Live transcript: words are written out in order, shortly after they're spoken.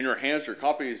In your hands, your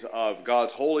copies of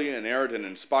God's holy, inerrant, and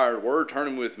inspired word.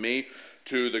 Turning with me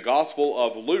to the Gospel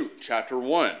of Luke, chapter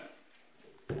 1.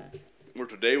 Where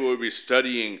today we'll be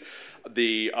studying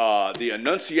the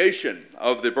annunciation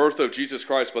of the birth of Jesus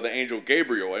Christ by the angel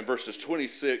Gabriel in verses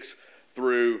 26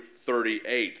 through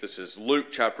 38. This is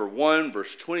Luke chapter 1,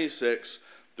 verse 26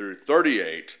 through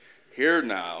 38. Hear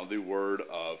now the word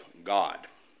of God.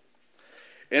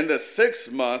 In the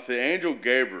 6th month, the angel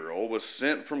Gabriel was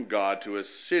sent from God to a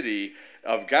city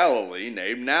of Galilee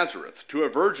named Nazareth, to a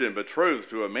virgin betrothed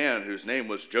to a man whose name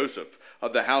was Joseph,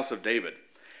 of the house of David.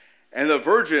 And the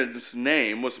virgin's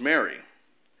name was Mary.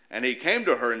 And he came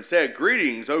to her and said,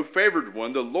 "Greetings, O favored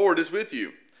one, the Lord is with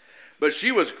you." But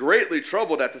she was greatly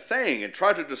troubled at the saying, and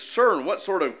tried to discern what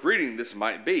sort of greeting this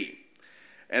might be.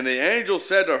 And the angel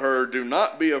said to her, "Do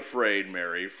not be afraid,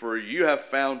 Mary, for you have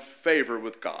found favor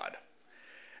with God.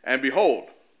 And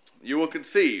behold, you will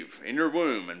conceive in your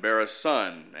womb and bear a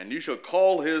son, and you shall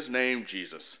call his name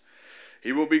Jesus.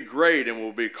 He will be great and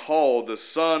will be called the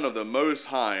Son of the Most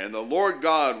High, and the Lord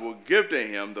God will give to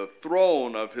him the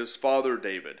throne of his father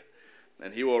David.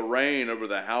 And he will reign over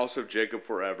the house of Jacob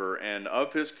forever, and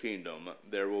of his kingdom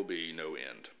there will be no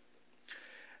end."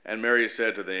 And Mary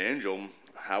said to the angel,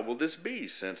 "How will this be,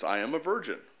 since I am a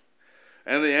virgin?"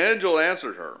 And the angel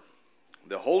answered her,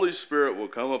 "The Holy Spirit will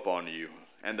come upon you,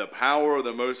 and the power of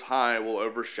the Most High will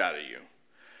overshadow you.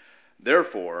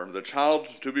 Therefore, the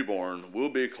child to be born will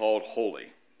be called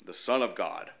Holy, the Son of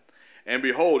God. And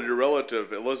behold, your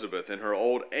relative Elizabeth in her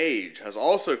old age has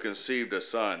also conceived a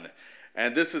son,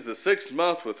 and this is the 6th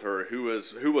month with her who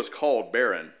was called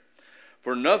barren.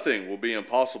 For nothing will be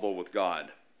impossible with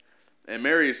God." And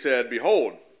Mary said,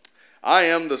 "Behold, I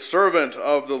am the servant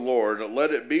of the Lord.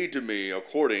 Let it be to me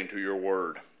according to your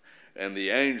word." And the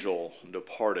angel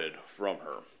departed from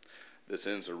her. This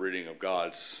ends the reading of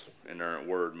God's inerrant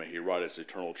word. May he write its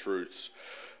eternal truths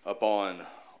upon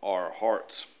our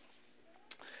hearts.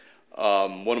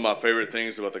 One of my favorite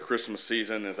things about the Christmas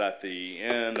season is at the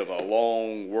end of a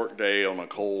long work day on a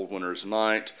cold winter's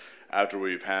night, after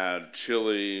we've had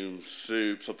chili,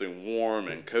 soup, something warm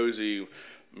and cozy,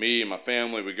 me and my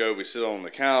family, we sit on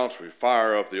the couch, we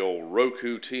fire up the old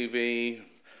Roku TV,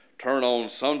 turn on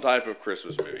some type of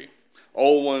Christmas movie.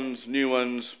 Old ones, new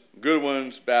ones, good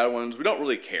ones, bad ones. We don't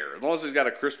really care. As long as it's got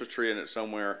a Christmas tree in it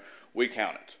somewhere, we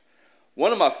count it.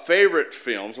 One of my favorite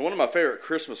films, one of my favorite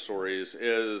Christmas stories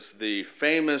is the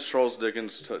famous Charles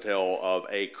Dickens tale of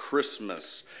A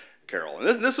Christmas Carol.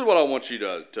 And this is what I want you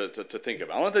to think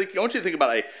about. I want you to think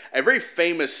about a very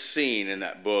famous scene in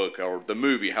that book, or the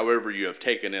movie, however you have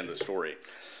taken in the story.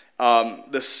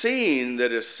 The scene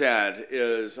that is set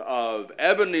is of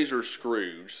Ebenezer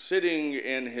Scrooge sitting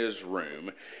in his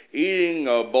room, eating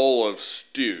a bowl of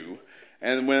stew,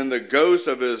 and when the ghost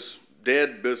of his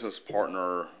dead business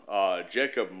partner,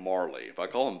 Jacob Marley, if I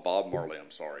call him Bob Marley,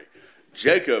 I'm sorry,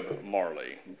 Jacob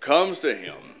Marley, comes to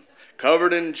him,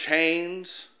 covered in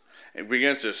chains, and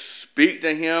begins to speak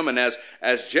to him. And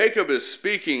as Jacob is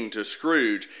speaking to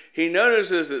Scrooge, he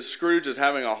notices that Scrooge is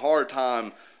having a hard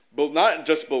time but not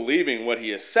just believing what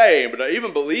he is saying, but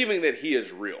even believing that he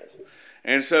is real.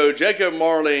 And so Jacob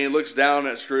Marley looks down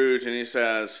at Scrooge and he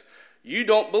says, "You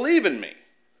don't believe in me.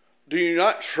 Do you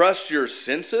not trust your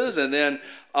senses?" And then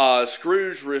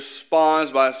Scrooge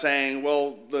responds by saying,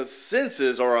 "Well, the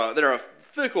senses they're a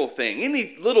fickle thing.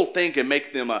 Any little thing can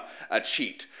make them a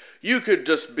cheat. You could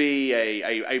just be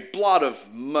a blot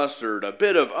of mustard, a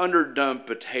bit of underdone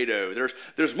potato.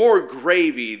 There's more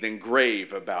gravy than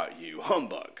grave about you.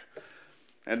 Humbug."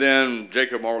 And then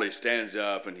Jacob Marley stands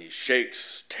up and he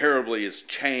shakes terribly his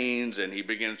chains and he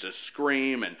begins to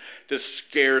scream, and this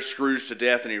scares Scrooge to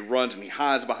death, and he runs and he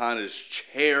hides behind his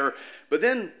chair. But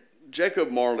then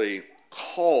Jacob Marley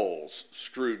calls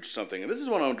Scrooge something, and this is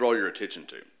what I want to draw your attention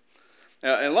to. In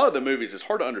a lot of the movies, it's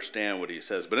hard to understand what he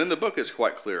says, but in the book it's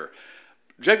quite clear.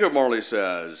 Jacob Marley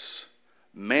says,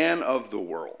 "Man of the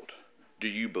world, do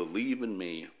you believe in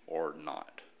me or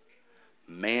not?"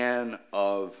 Man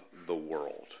of the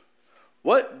world.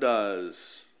 What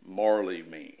does Marley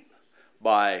mean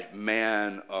by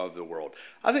man of the world?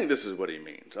 I think this is what he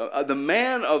means. The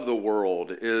man of the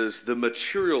world is the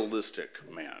materialistic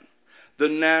man, the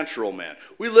natural man.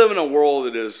 We live in a world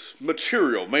that is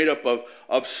material, made up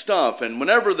of stuff. And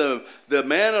whenever the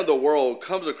man of the world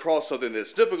comes across something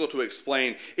that's difficult to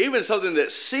explain, even something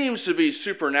that seems to be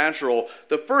supernatural,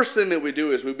 the first thing that we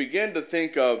do is we begin to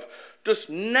think of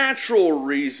just natural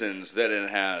reasons that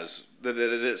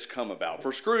it's come about.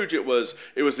 For Scrooge, it was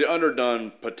the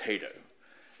underdone potato.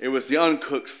 It was the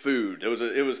uncooked food. It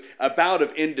was a bout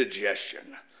of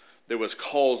indigestion that was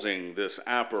causing this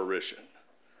apparition.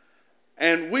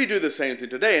 And we do the same thing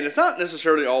today, and it's not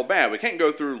necessarily all bad. We can't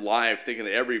go through life thinking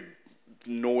that every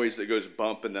noise that goes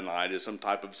bump in the night is some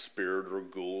type of spirit or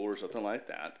ghoul or something like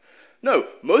that. No,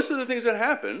 most of the things that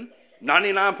happen,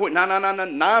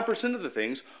 99.9999% of the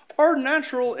things, are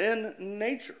natural in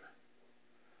nature.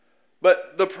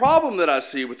 But the problem that I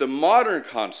see with the modern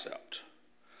concept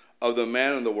of the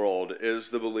man in the world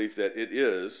is the belief that it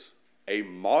is a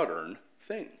modern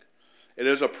thing. It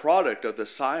is a product of the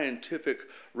scientific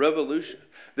revolution.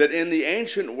 That in the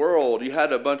ancient world, you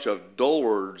had a bunch of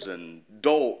dullards and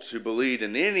dolts who believed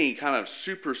in any kind of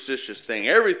superstitious thing.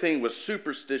 Everything was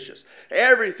superstitious.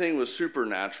 Everything was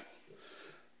supernatural.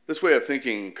 This way of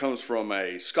thinking comes from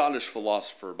a Scottish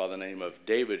philosopher by the name of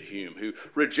David Hume, who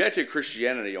rejected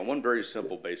Christianity on one very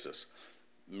simple basis.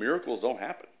 Miracles don't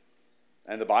happen.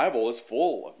 And the Bible is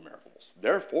full of miracles.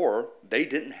 Therefore, they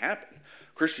didn't happen.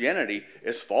 Christianity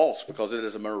is false because it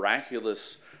is a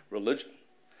miraculous religion.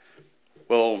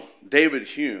 Well, David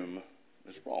Hume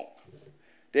is wrong.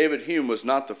 David Hume was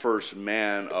not the first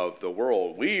man of the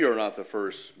world. We are not the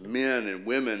first men and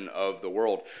women of the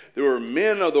world. There were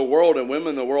men of the world and women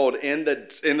of the world in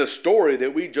the story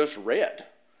that we just read.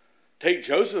 Take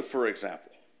Joseph, for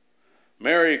example.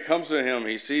 Mary comes to him.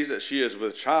 He sees that she is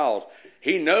with child.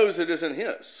 He knows it isn't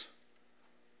his.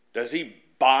 Does he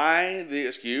buy the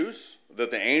excuse that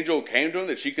the angel came to him,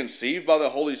 that she conceived by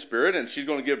the Holy Spirit and she's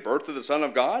going to give birth to the Son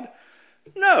of God?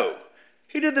 No.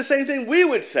 He did the same thing we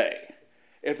would say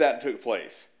if that took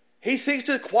place. He seeks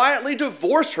to quietly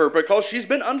divorce her because she's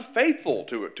been unfaithful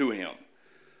to him.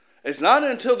 It's not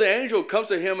until the angel comes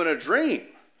to him in a dream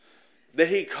that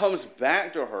he comes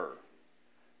back to her.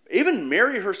 Even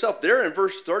Mary herself, there in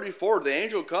verse 34, the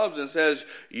angel comes and says,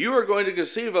 you are going to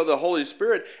conceive of the Holy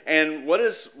Spirit. And what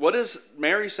does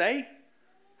Mary say?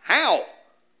 How?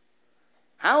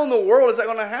 How in the world is that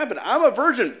going to happen? I'm a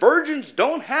virgin. Virgins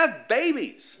don't have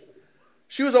babies.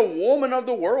 She was a woman of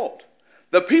the world.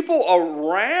 The people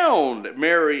around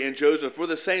Mary and Joseph were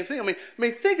the same thing. I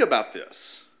mean, think about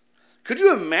this. Could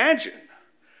you imagine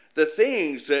the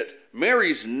things that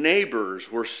Mary's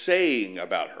neighbors were saying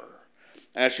about her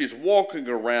as she's walking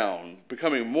around,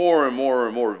 becoming more and more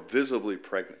and more visibly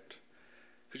pregnant?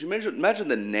 Could you imagine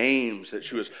the names that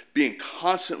she was being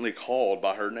constantly called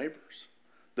by her neighbors,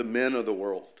 the men of the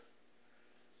world?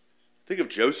 Think of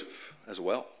Joseph as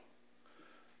well.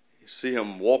 You see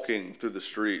him walking through the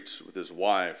streets with his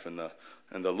wife and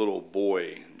the little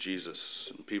boy, Jesus,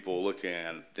 and people looking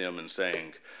at them and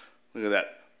saying, look at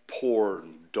that poor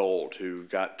dolt who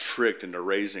got tricked into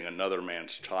raising another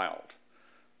man's child.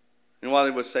 You know why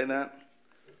they would say that?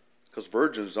 Because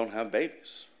virgins don't have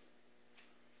babies.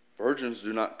 Virgins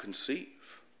do not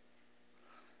conceive.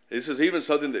 This is even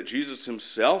something that Jesus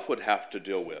himself would have to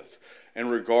deal with in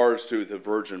regards to the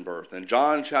virgin birth. In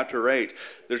John chapter 8,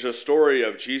 there's a story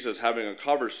of Jesus having a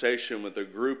conversation with a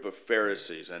group of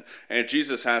Pharisees. And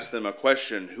Jesus asked them a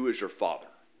question, who is your father?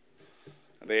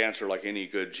 And they answer like any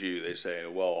good Jew. They say,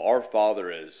 well, our father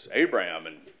is Abraham.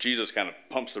 And Jesus kind of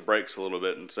pumps the brakes a little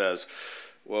bit and says,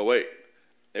 well, wait,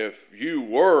 if you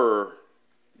were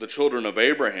the children of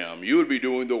Abraham, you would be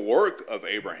doing the work of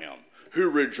Abraham, who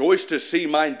rejoiced to see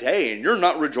my day, and you're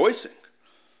not rejoicing.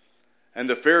 And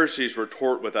the Pharisees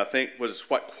retort with, I think, was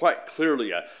quite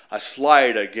clearly a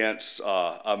slight against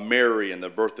Mary and the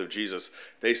birth of Jesus.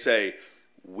 They say,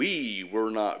 we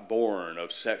were not born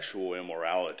of sexual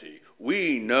immorality.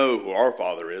 We know who our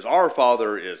Father is. Our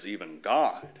Father is even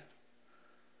God.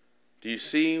 Do you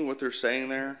see what they're saying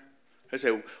there? They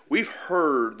say, we've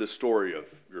heard the story of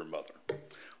your mother.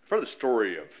 We've heard the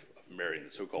story of Mary and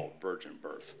the so-called virgin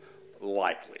birth.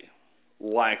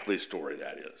 Likely story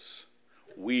that is.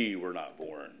 We were not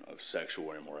born of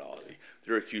sexual immorality.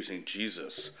 They're accusing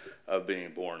Jesus of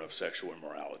being born of sexual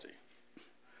immorality.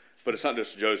 But it's not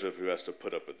just Joseph who has to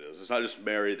put up with this. It's not just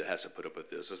Mary that has to put up with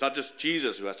this. It's not just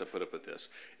Jesus who has to put up with this.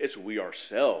 It's we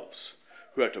ourselves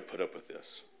who have to put up with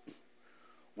this.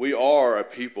 We are a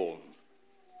people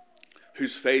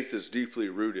whose faith is deeply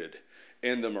rooted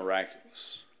in the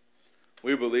miraculous.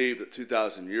 We believe that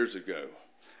 2,000 years ago,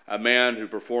 a man who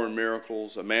performed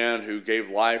miracles, a man who gave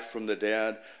life from the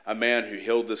dead, a man who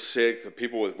healed the sick, the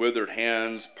people with withered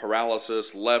hands,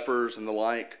 paralysis, lepers, and the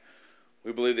like,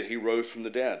 we believe that he rose from the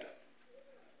dead.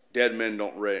 Dead men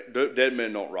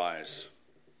don't rise,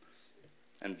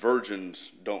 and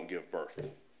virgins don't give birth.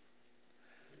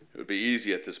 It would be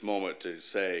easy at this moment to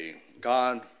say,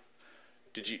 God,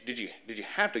 did you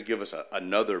have to give us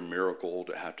another miracle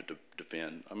to have to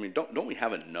defend? I mean, don't we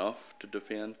have enough to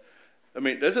defend? I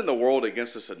mean, isn't the world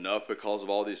against us enough because of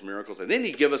all these miracles? And then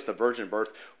you give us the virgin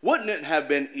birth. Wouldn't it have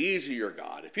been easier,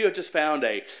 God, if you had just found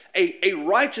a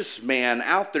righteous man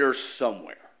out there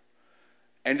somewhere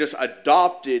and just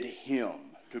adopted him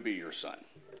to be your son?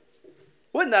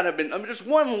 Wouldn't that have been just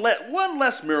one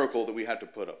less miracle that we had to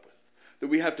put up with,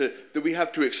 that we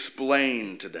have to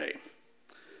explain today?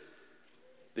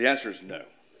 The answer is no.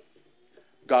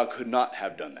 God could not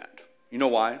have done that. You know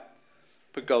why?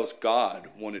 Because God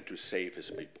wanted to save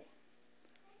his people.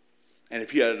 And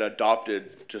if he had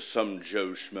adopted just some Joe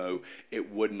Schmo, it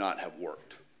would not have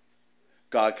worked.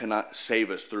 God cannot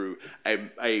save us through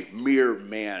a mere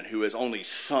man who is only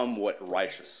somewhat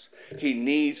righteous. He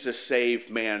needs to save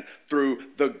man through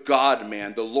the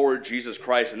God-man, the Lord Jesus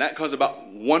Christ. And that comes about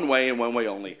one way and one way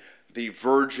only, the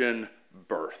virgin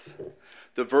birth.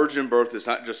 The virgin birth is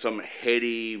not just some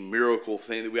heady miracle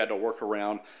thing that we had to work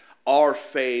around. Our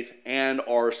faith and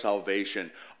our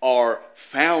salvation are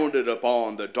founded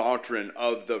upon the doctrine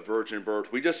of the virgin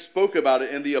birth. We just spoke about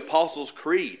it in the Apostles'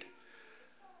 Creed.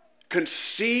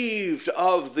 Conceived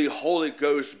of the Holy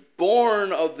Ghost,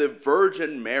 born of the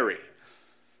Virgin Mary.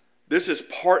 This is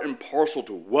part and parcel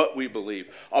to what we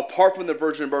believe. Apart from the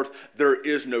virgin birth, there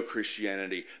is no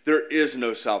Christianity. There is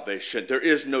no salvation. There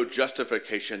is no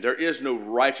justification. There is no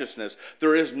righteousness.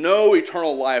 There is no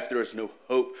eternal life. There is no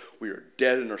hope. We are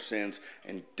dead in our sins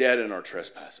and dead in our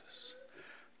trespasses.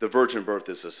 The virgin birth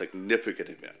is a significant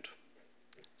event.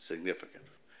 Significant.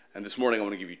 And this morning I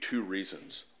want to give you two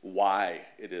reasons why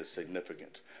it is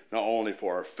significant. Not only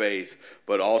for our faith,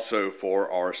 but also for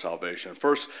our salvation.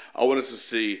 First, I want us to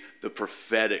see the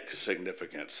prophetic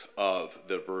significance of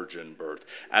the virgin birth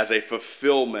as a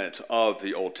fulfillment of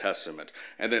the Old Testament.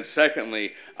 And then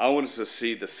secondly, I want us to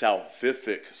see the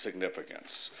salvific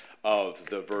significance of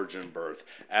the virgin birth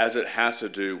as it has to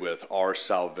do with our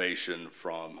salvation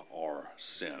from our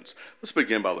sins. Let's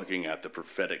begin by looking at the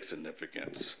prophetic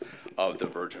significance of the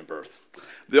virgin birth.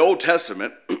 The Old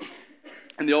Testament...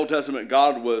 In the Old Testament,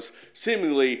 God was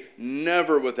seemingly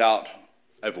never without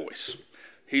a voice.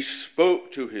 He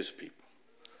spoke to his people.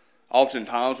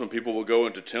 Oftentimes, when people would go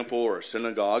into temple or a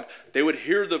synagogue, they would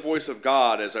hear the voice of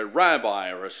God as a rabbi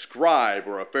or a scribe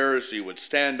or a Pharisee would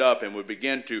stand up and would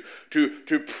begin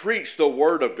to preach the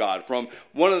word of God from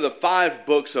one of the 5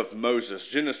 books of Moses,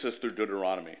 Genesis through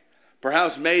Deuteronomy.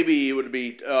 Perhaps maybe it would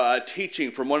be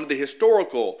teaching from one of the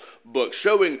historical books,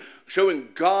 showing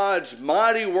God's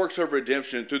mighty works of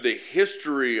redemption through the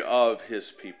history of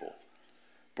his people.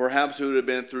 Perhaps it would have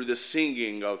been through the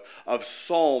singing of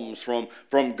psalms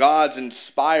from God's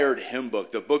inspired hymn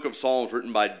book, the book of Psalms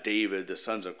written by David, the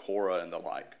sons of Korah, and the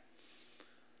like.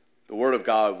 The word of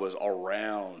God was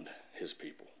around his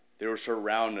people. They were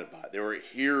surrounded by it. They were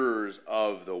hearers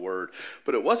of the word.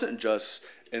 But it wasn't just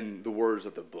in the words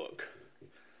of the book.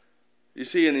 You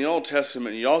see, in the Old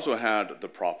Testament, you also had the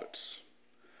prophets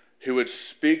who would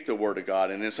speak the word of God,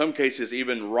 and in some cases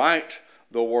even write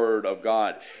the word of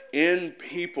God in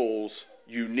people's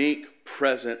unique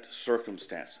present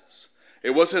circumstances.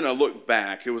 It wasn't a look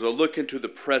back. It was a look into the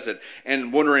present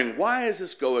and wondering, why is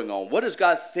this going on? What does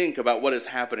God think about what is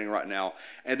happening right now?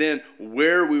 And then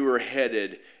where we were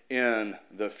headed in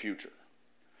the future.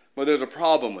 But there's a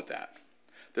problem with that.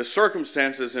 The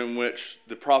circumstances in which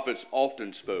the prophets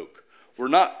often spoke were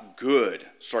not good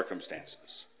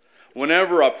circumstances.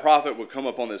 Whenever a prophet would come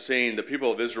up on the scene, the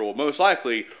people of Israel would most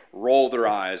likely roll their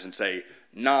eyes and say,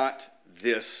 "Not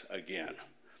this again."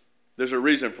 There's a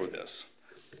reason for this.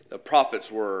 The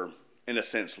prophets were, in a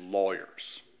sense,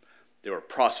 lawyers. They were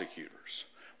prosecutors.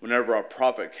 Whenever a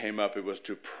prophet came up, it was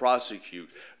to prosecute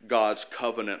God's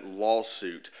covenant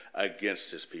lawsuit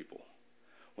against his people.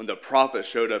 When the prophet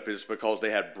showed up, it's because they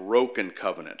had broken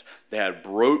covenant. They had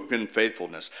broken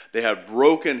faithfulness. They had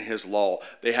broken his law.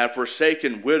 They had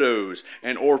forsaken widows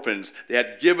and orphans. They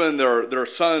had given their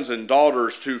sons and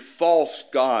daughters to false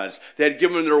gods. They had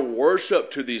given their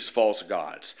worship to these false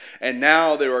gods. And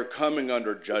now they were coming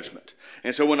under judgment.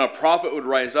 And so when a prophet would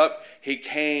rise up, he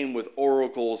came with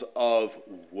oracles of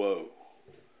woe.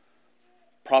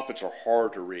 Prophets are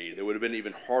hard to read. They would have been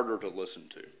even harder to listen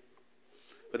to.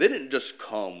 But they didn't just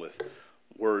come with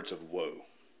words of woe.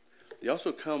 They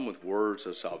also come with words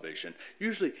of salvation,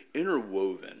 usually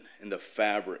interwoven in the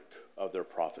fabric of their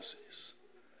prophecies.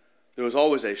 There was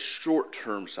always a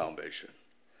short-term salvation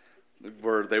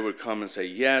where they would come and say,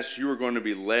 yes, you are going to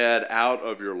be led out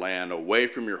of your land, away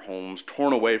from your homes,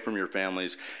 torn away from your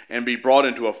families, and be brought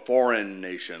into a foreign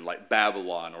nation like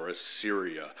Babylon or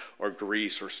Assyria or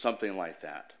Greece or something like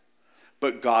that.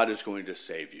 But God is going to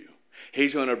save you.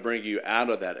 He's going to bring you out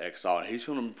of that exile, and he's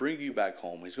going to bring you back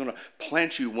home. He's going to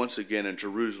plant you once again in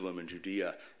Jerusalem and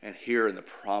Judea and here in the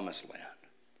promised land.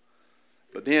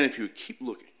 But then if you keep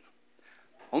looking,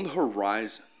 on the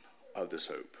horizon of this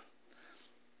hope,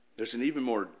 there's an even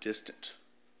more distant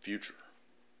future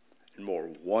and more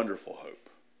wonderful hope.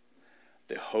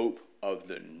 The hope of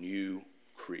the new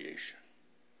creation.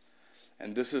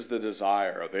 And this is the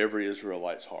desire of every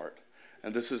Israelite's heart.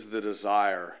 And this is the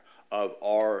desire of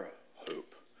our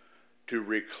hope, to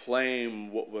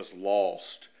reclaim what was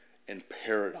lost in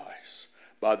paradise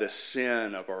by the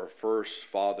sin of our first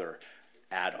father,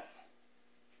 Adam.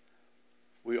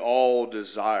 We all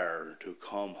desire to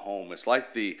come home. It's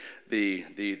like the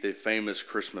famous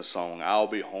Christmas song, "I'll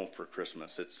Be Home for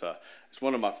Christmas." It's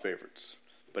one of my favorites,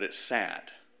 but it's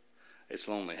sad. It's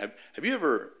lonely. Have you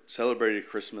ever celebrated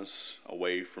Christmas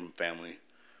away from family,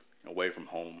 away from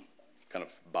home, kind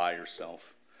of by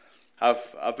yourself?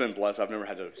 I've been blessed. I've never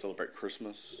had to celebrate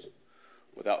Christmas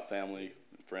without family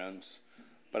and friends,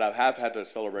 but I have had to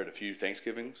celebrate a few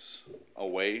Thanksgivings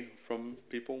away from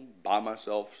people, by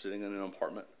myself, sitting in an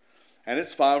apartment. And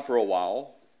it's fine for a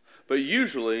while, but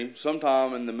usually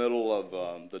sometime in the middle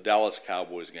of the Dallas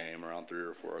Cowboys game around 3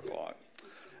 or 4 o'clock,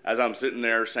 as I'm sitting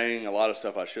there saying a lot of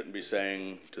stuff I shouldn't be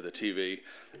saying to the TV,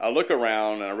 I look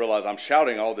around and I realize I'm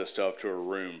shouting all this stuff to a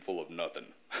room full of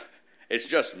nothing. It's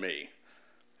just me.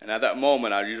 And at that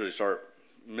moment, I usually start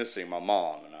missing my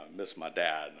mom, and I miss my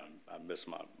dad, and I miss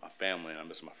my family, and I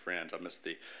miss my friends. I miss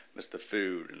the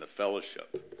food and the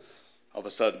fellowship. All of a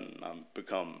sudden, I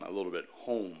become a little bit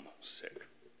homesick.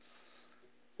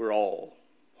 We're all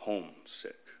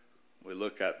homesick. We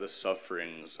look at the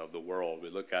sufferings of the world. We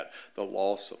look at the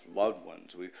loss of loved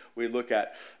ones. We look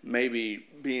at maybe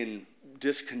being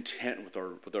discontent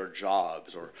with our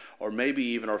jobs, or maybe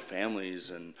even our families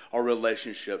and our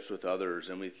relationships with others,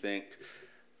 and we think,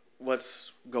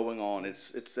 what's going on?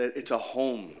 It's a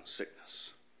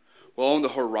homesickness. Well, on the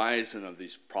horizon of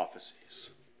these prophecies,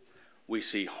 we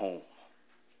see home.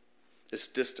 It's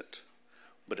distant,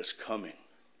 but it's coming,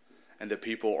 and the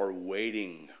people are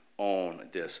waiting on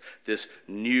this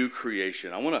new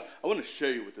creation. I want to show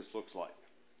you what this looks like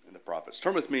in the prophets.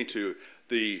 Turn with me to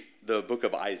the book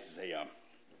of Isaiah,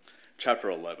 chapter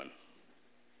 11.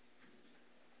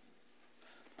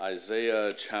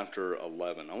 Isaiah chapter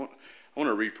 11. I want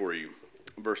to read for you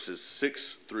verses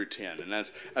 6 through 10. And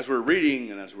as we're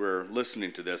reading and as we're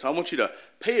listening to this, I want you to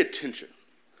pay attention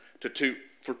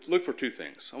look for two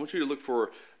things. I want you to look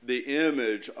for the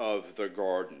image of the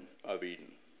Garden of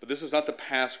Eden. But this is not the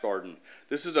past garden.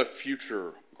 This is a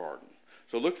future garden.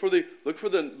 So look for the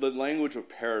language of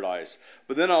paradise.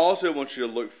 But then I also want you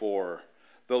to look for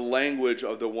the language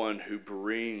of the one who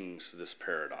brings this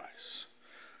paradise.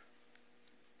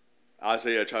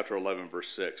 Isaiah chapter 11, verse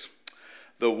 6.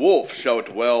 The wolf shall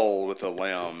dwell with the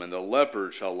lamb, and the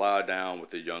leopard shall lie down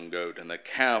with the young goat, and the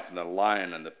calf and the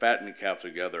lion and the fattened calf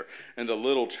together, and the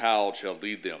little child shall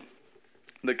lead them.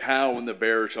 The cow and the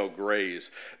bear shall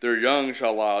graze, their young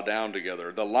shall lie down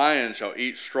together. The lion shall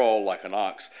eat straw like an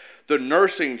ox. The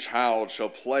nursing child shall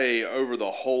play over the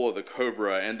hole of the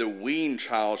cobra, and the weaned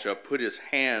child shall put his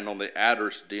hand on the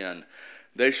adder's den.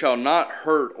 They shall not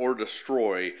hurt or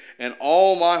destroy in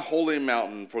all my holy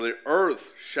mountain, for the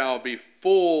earth shall be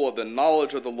full of the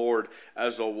knowledge of the Lord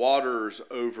as the waters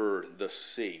over the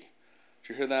sea. Did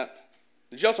you hear that?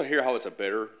 Did you also hear how it's a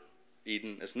better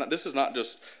Eden? This is not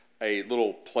just a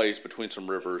little place between some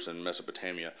rivers in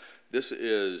Mesopotamia. This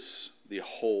is the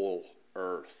whole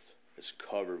earth is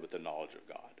covered with the knowledge of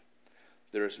God.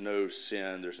 There is no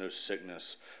sin, there's no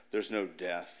sickness, there's no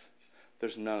death.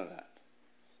 There's none of that.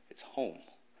 It's home.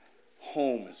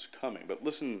 Home is coming. But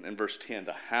listen in verse 10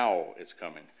 to how it's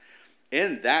coming.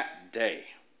 In that day,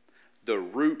 the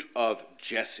root of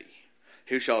Jesse,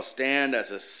 who shall stand as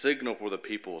a signal for the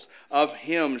peoples. Of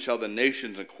him shall the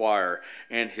nations inquire,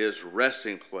 and his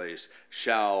resting place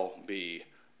shall be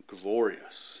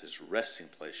glorious. His resting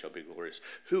place shall be glorious.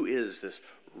 Who is this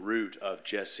root of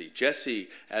Jesse? Jesse,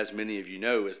 as many of you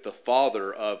know, is the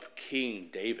father of King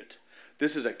David.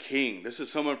 This is a king. This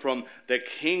is someone from the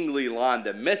kingly line,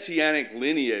 the messianic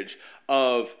lineage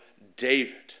of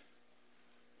David.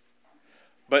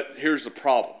 But here's the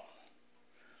problem.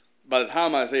 By the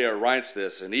time Isaiah writes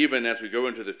this, and even as we go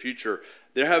into the future,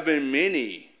 there have been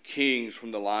many kings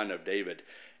from the line of David.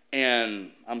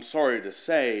 And I'm sorry to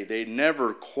say, they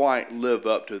never quite live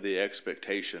up to the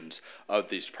expectations of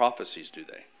these prophecies, do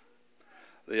they?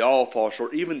 They all fall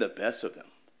short, even the best of them.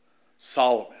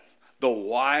 Solomon, the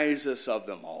wisest of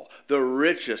them all, the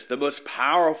richest, the most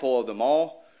powerful of them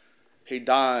all, he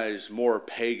dies more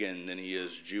pagan than he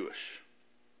is Jewish.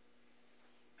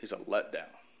 He's a letdown.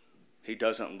 He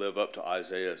doesn't live up to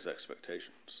Isaiah's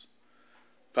expectations.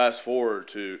 Fast forward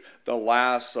to the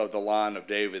last of the line of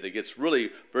David that gets really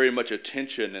very much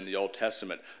attention in the Old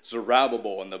Testament,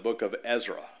 Zerubbabel in the book of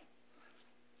Ezra.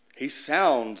 He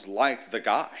sounds like the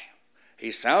guy.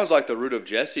 He sounds like the root of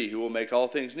Jesse who will make all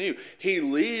things new. He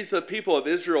leads the people of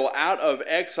Israel out of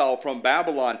exile from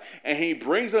Babylon, and he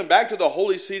brings them back to the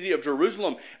holy city of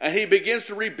Jerusalem, and he begins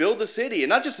to rebuild the city. And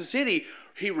not just the city,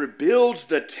 he rebuilds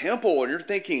the temple, and you're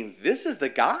thinking, this is the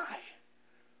guy.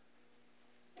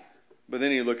 But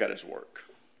then you look at his work.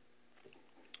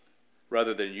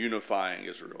 Rather than unifying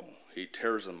Israel, he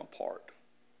tears them apart.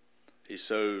 He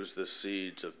sows the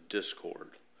seeds of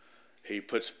discord. He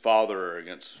puts father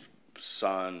against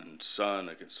son and son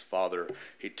against father.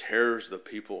 He tears the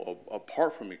people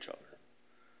apart from each other.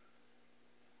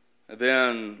 And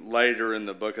then later in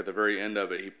the book, at the very end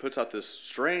of it, he puts out this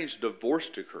strange divorce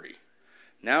decree.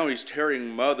 Now he's tearing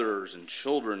mothers and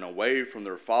children away from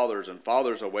their fathers and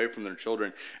fathers away from their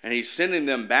children. And he's sending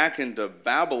them back into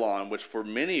Babylon, which for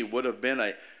many would have been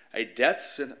a death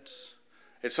sentence.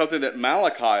 It's something that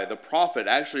Malachi, the prophet,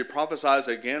 actually prophesies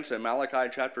against in Malachi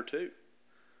chapter 2.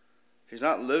 He's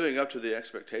not living up to the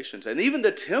expectations. And even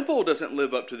the temple doesn't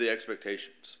live up to the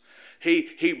expectations.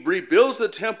 He rebuilds the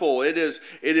temple. It is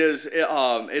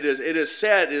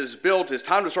set, it is built. It's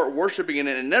time to start worshiping in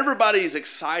it. And everybody's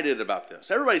excited about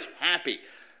this. Everybody's happy,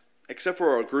 except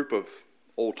for a group of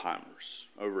old timers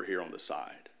over here on the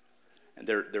side. And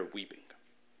they're weeping.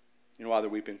 You know why they're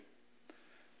weeping?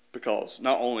 Because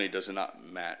not only does it not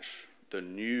match the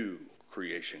new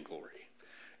creation glory,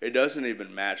 it doesn't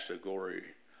even match the glory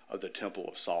of the Temple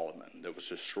of Solomon that was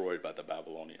destroyed by the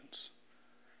Babylonians.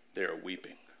 They are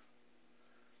weeping.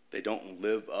 They don't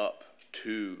live up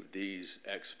to these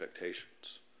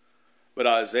expectations. But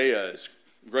Isaiah is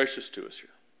gracious to us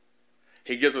here.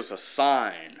 He gives us a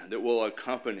sign that will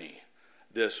accompany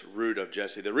this root of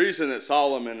Jesse. The reason that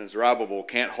Solomon and Zerubbabel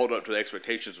can't hold up to the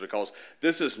expectations is because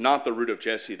this is not the root of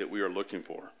Jesse that we are looking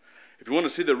for. If you want to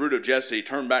see the root of Jesse,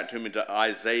 turn back to me to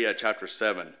Isaiah chapter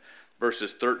 7,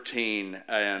 verses 13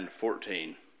 and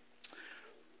 14.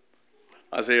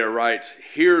 Isaiah writes,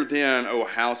 "Hear then, O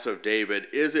house of David,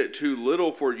 is it too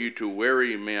little for you to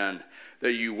weary men,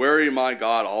 that you weary my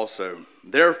God also?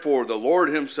 Therefore the Lord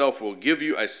himself will give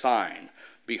you a sign.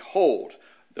 Behold,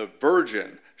 the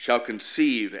virgin shall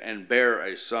conceive and bear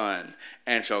a son,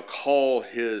 and shall call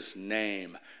his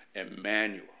name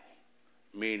Emmanuel,"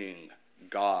 meaning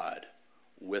God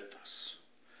with us.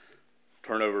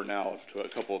 Turn over now to a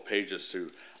couple of pages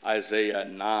to Isaiah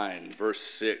 9, verse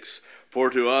 6. "For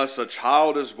to us a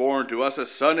child is born, to us a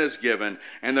son is given,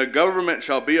 and the government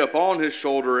shall be upon his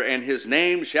shoulder, and his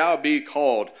name shall be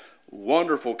called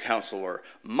Wonderful Counselor,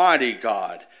 Mighty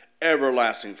God,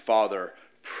 Everlasting Father,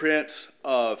 Prince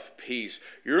of Peace."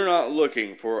 You're not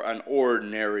looking for an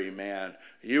ordinary man.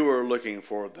 You are looking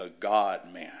for the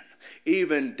God-man.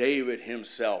 Even David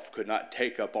himself could not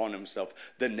take upon himself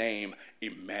the name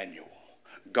Emmanuel.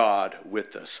 God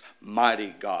with us,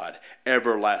 Mighty God,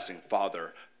 Everlasting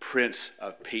Father, Prince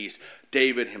of Peace.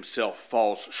 David himself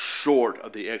falls short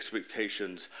of the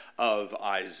expectations of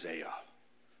Isaiah.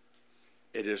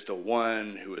 It is the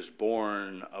one who is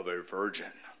born of a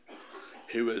virgin,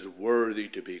 who is worthy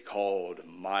to be called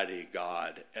Mighty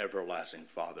God, Everlasting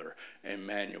Father,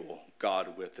 Emmanuel,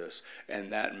 God with us.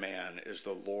 And that man is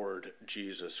the Lord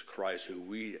Jesus Christ, who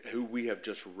we have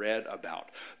just read about.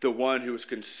 The one who was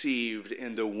conceived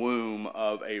in the womb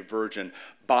of a virgin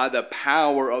by the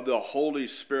power of the Holy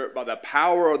Spirit, by the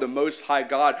power of the Most High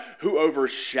God, who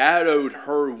overshadowed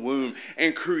her womb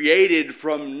and created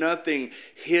from nothing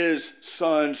his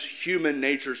son's human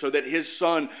nature, so that his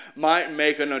son might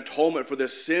make an atonement for the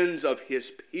sins of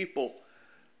his people.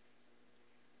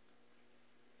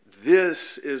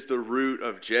 This is the root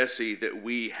of Jesse that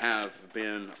we have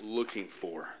been looking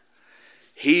for.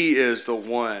 He is the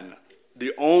one,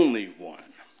 the only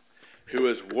one, who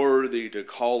is worthy to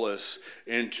call us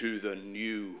into the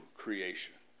new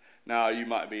creation. Now, you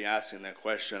might be asking that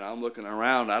question. I'm looking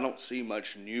around. I don't see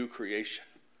much new creation.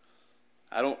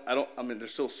 I mean,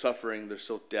 there's still suffering. There's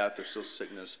still death. There's still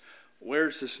sickness.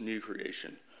 Where's this new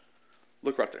creation?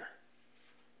 Look right there.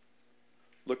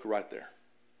 Look right there.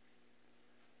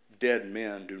 Dead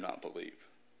men do not believe.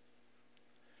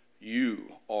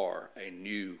 You are a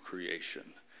new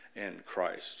creation in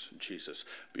Christ Jesus.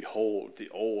 Behold, the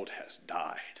old has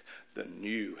died. The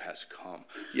new has come.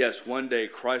 Yes, one day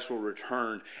Christ will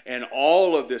return and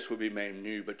all of this will be made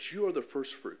new, but you are the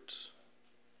first fruits.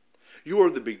 You are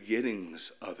the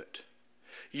beginnings of it.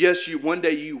 Yes, one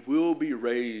day you will be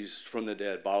raised from the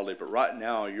dead bodily, but right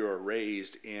now you are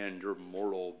raised in your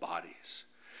mortal bodies.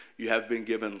 You have been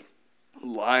given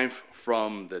life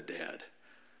from the dead.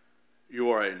 You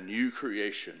are a new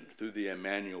creation through the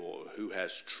Emmanuel who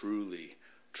has truly,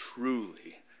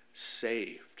 truly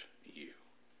saved you.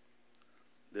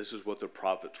 This is what the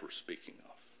prophets were speaking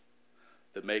of.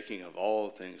 The making of all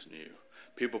things new.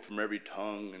 People from every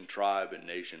tongue and tribe and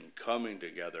nation coming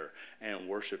together and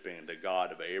worshiping the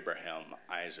God of Abraham,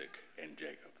 Isaac, and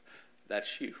Jacob.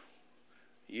 That's you.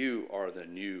 You are the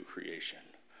new creation,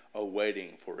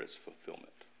 awaiting for its fulfillment.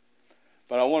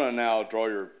 But I want to now draw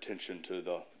your attention to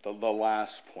the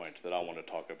last point that I want to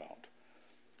talk about.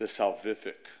 The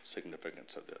salvific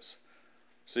significance of this.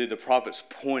 See, the prophets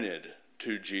pointed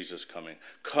to Jesus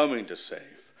coming to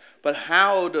save. But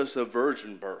how does the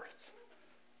virgin birth?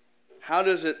 How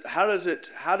does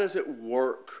it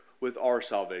work with our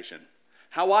salvation?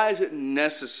 Why is it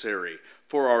necessary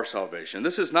for our salvation?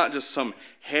 This is not just some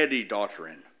heady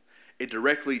doctrine. It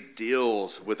directly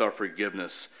deals with our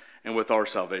forgiveness and with our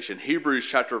salvation. Hebrews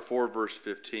chapter 4 verse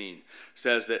 15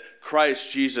 says that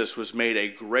Christ Jesus was made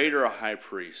a greater high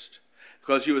priest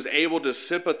because he was able to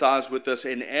sympathize with us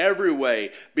in every way,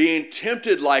 being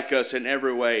tempted like us in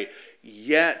every way,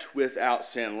 yet without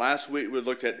sin. Last week we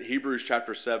looked at Hebrews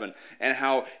chapter 7 and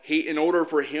how in order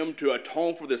for him to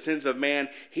atone for the sins of man,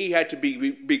 he had to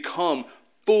become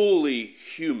fully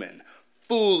human,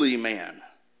 fully man.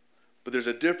 But there's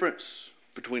a difference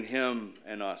between him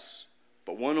and us,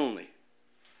 but one only,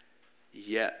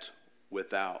 yet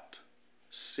without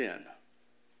sin.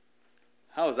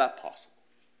 How is that possible?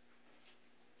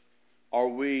 Are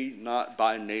we not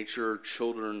by nature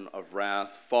children of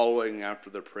wrath, following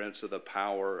after the prince of the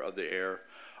power of the air?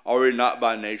 Are we not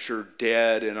by nature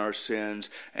dead in our sins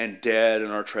and dead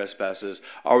in our trespasses?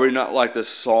 Are we not like the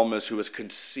psalmist who was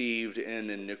conceived in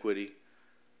iniquity?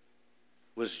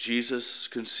 Was Jesus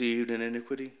conceived in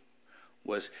iniquity?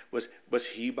 Was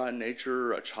he by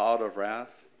nature a child of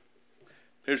wrath?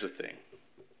 Here's the thing.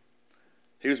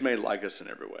 He was made like us in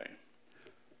every way.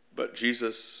 But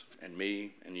Jesus and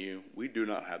me and you, we do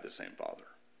not have the same father.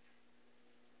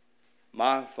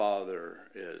 My father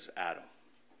is Adam.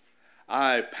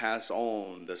 I pass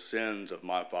on the sins of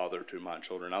my father to my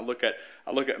children. I look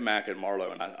at Mac and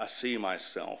Marlo, and I see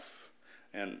myself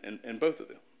in both of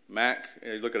them. Mac,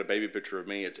 you look at a baby picture of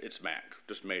me, it's Mac,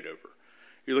 just made over.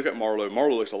 You look at Marlo.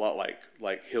 Marlo looks a lot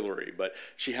like Hillary, but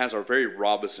she has a very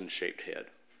Robinson-shaped head.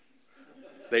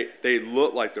 They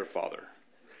look like their father.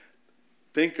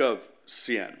 Think of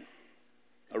sin,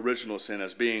 original sin,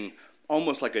 as being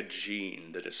almost like a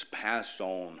gene that is passed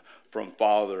on from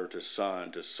father to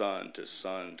son to son to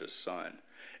son to son.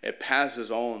 It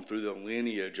passes on through the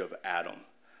lineage of Adam.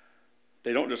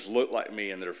 They don't just look like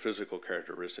me in their physical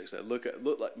characteristics. They look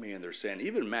like me in their sin.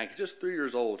 Even Mac, he's just 3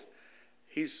 years old.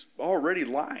 He's already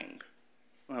lying.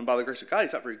 And by the grace of God,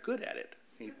 he's not very good at it.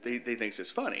 He thinks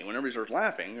it's funny. Whenever he starts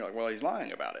laughing, you're like, well, he's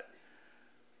lying about it.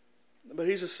 But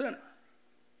he's a sinner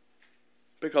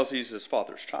because he's his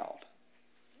father's child.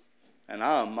 And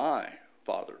I'm my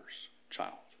father's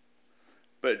child.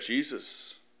 But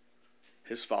Jesus,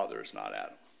 his father is not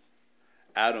Adam.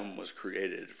 Adam was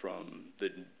created from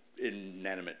the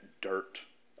inanimate dirt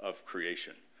of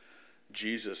creation.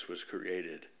 Jesus was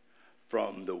created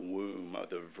from the womb of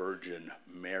the Virgin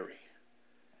Mary.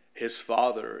 His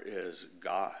father is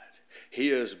God. He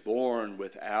is born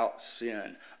without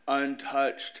sin,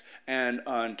 untouched and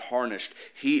untarnished.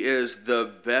 He is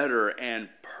the better and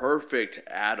perfect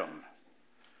Adam.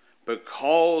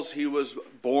 Because he was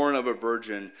born of a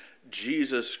virgin,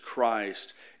 Jesus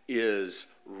Christ is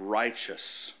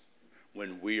righteous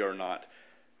when we are not.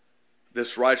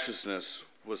 This righteousness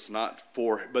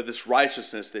this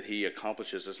righteousness that he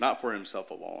accomplishes is not for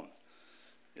himself alone.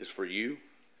 It is for you,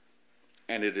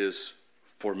 and it is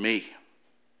for me.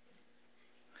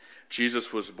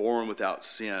 Jesus was born without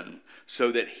sin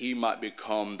so that he might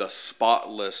become the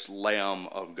spotless Lamb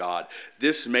of God.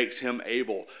 This makes him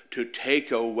able to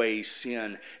take away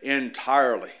sin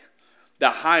entirely. The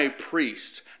high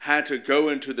priest had to go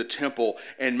into the temple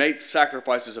and make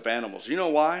sacrifices of animals. You know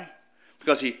why?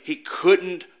 Because he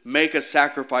couldn't make a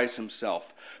sacrifice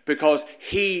himself. Because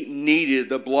he needed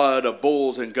the blood of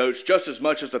bulls and goats just as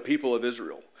much as the people of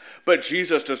Israel. But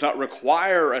Jesus does not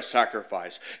require a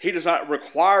sacrifice. He does not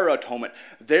require atonement.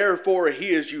 Therefore, he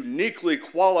is uniquely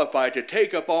qualified to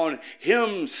take upon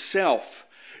himself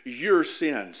your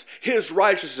sins. His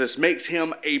righteousness makes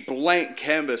him a blank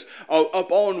canvas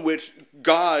upon which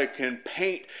God can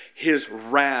paint his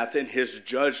wrath and his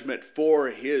judgment for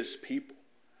his people.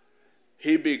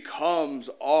 He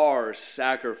becomes our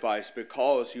sacrifice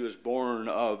because he was born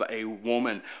of a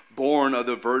woman, born of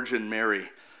the Virgin Mary.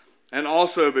 And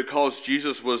also because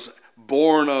Jesus was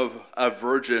born of a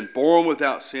virgin, born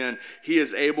without sin, he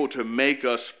is able to make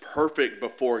us perfect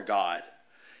before God.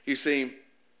 You see,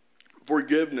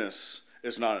 forgiveness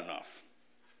is not enough.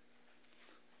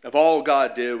 If all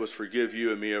God did was forgive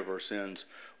you and me of our sins,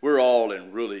 we're all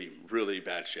in really, really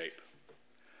bad shape.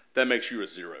 That makes you a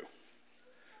zero.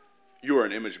 You are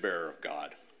an image bearer of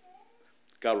God.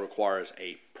 God requires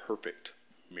a perfect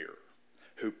mirror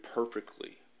who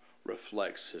perfectly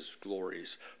reflects his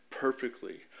glories,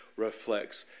 perfectly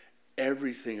reflects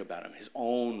everything about him, his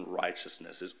own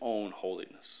righteousness, his own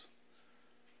holiness.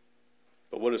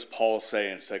 But what does Paul say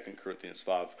in 2 Corinthians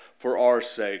 5? For our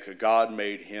sake, God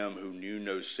made him who knew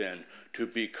no sin to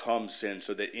become sin,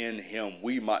 so that in him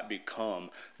we might become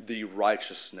the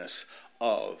righteousness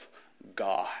of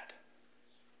God.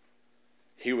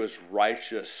 He was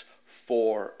righteous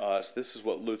for us. This is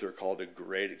what Luther called the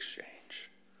great exchange.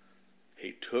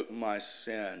 He took my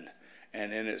sin,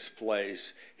 and in its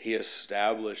place, he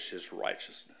established his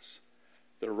righteousness.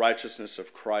 The righteousness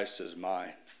of Christ is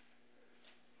mine.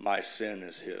 My sin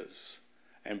is his.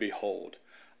 And behold,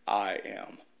 I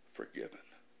am forgiven.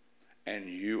 And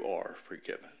you are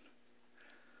forgiven.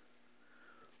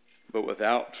 But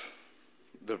without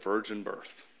the virgin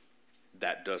birth,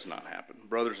 that does not happen.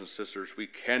 Brothers and sisters, we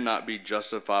cannot be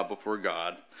justified before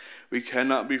God. We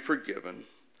cannot be forgiven.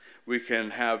 We can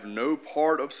have no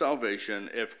part of salvation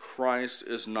if Christ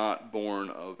is not born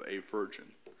of a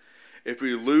virgin. If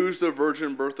we lose the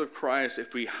virgin birth of Christ,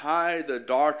 if we hide the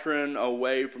doctrine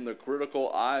away from the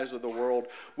critical eyes of the world,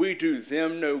 we do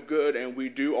them no good and we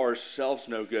do ourselves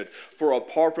no good. For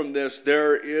apart from this,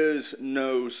 there is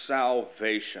no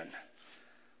salvation.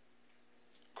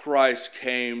 Christ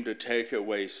came to take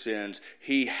away sins.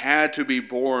 He had to be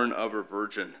born of a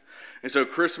virgin. And so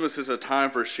Christmas is a time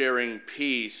for sharing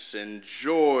peace and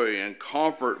joy and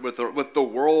comfort with the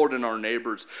world and our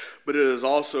neighbors. But it is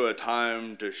also a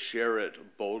time to share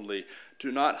it boldly.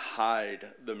 Do not hide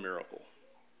the miracle.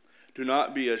 Do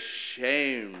not be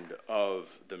ashamed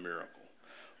of the miracle.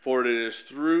 For it is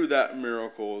through that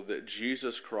miracle that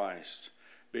Jesus Christ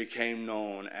became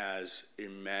known as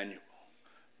Emmanuel,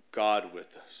 God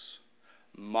with us,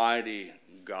 mighty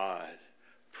God,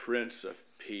 Prince of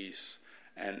Peace,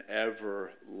 and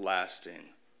everlasting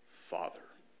Father.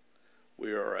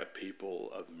 We are a people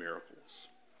of miracles.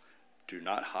 Do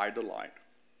not hide the light.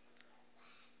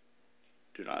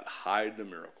 Do not hide the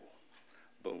miracle.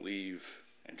 Believe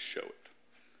and show it.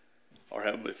 Our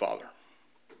Heavenly Father,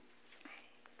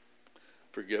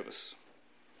 forgive us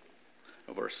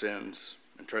of our sins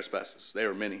and trespasses. They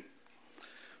are many.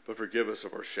 But forgive us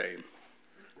of our shame.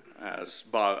 As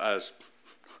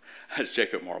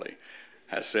Jacob Marley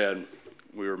has said,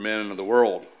 we are men of the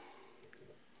world.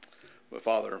 But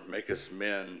Father, make us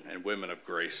men and women of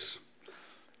grace.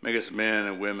 Make us men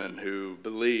and women who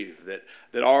believe that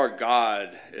our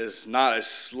God is not a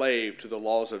slave to the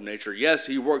laws of nature. Yes,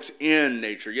 he works in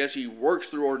nature. Yes, he works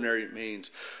through ordinary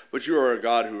means. But you are a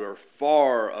God who are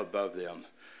far above them.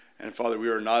 And Father, we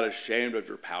are not ashamed of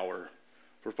your power.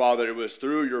 For Father, it was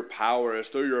through your power, it's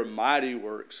through your mighty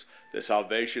works that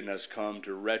salvation has come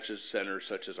to wretched sinners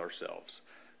such as ourselves.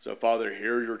 So Father,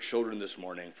 hear your children this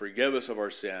morning. Forgive us of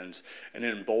our sins and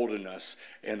embolden us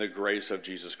in the grace of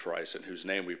Jesus Christ, in whose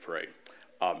name we pray.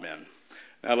 Amen.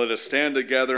 Now let us stand together.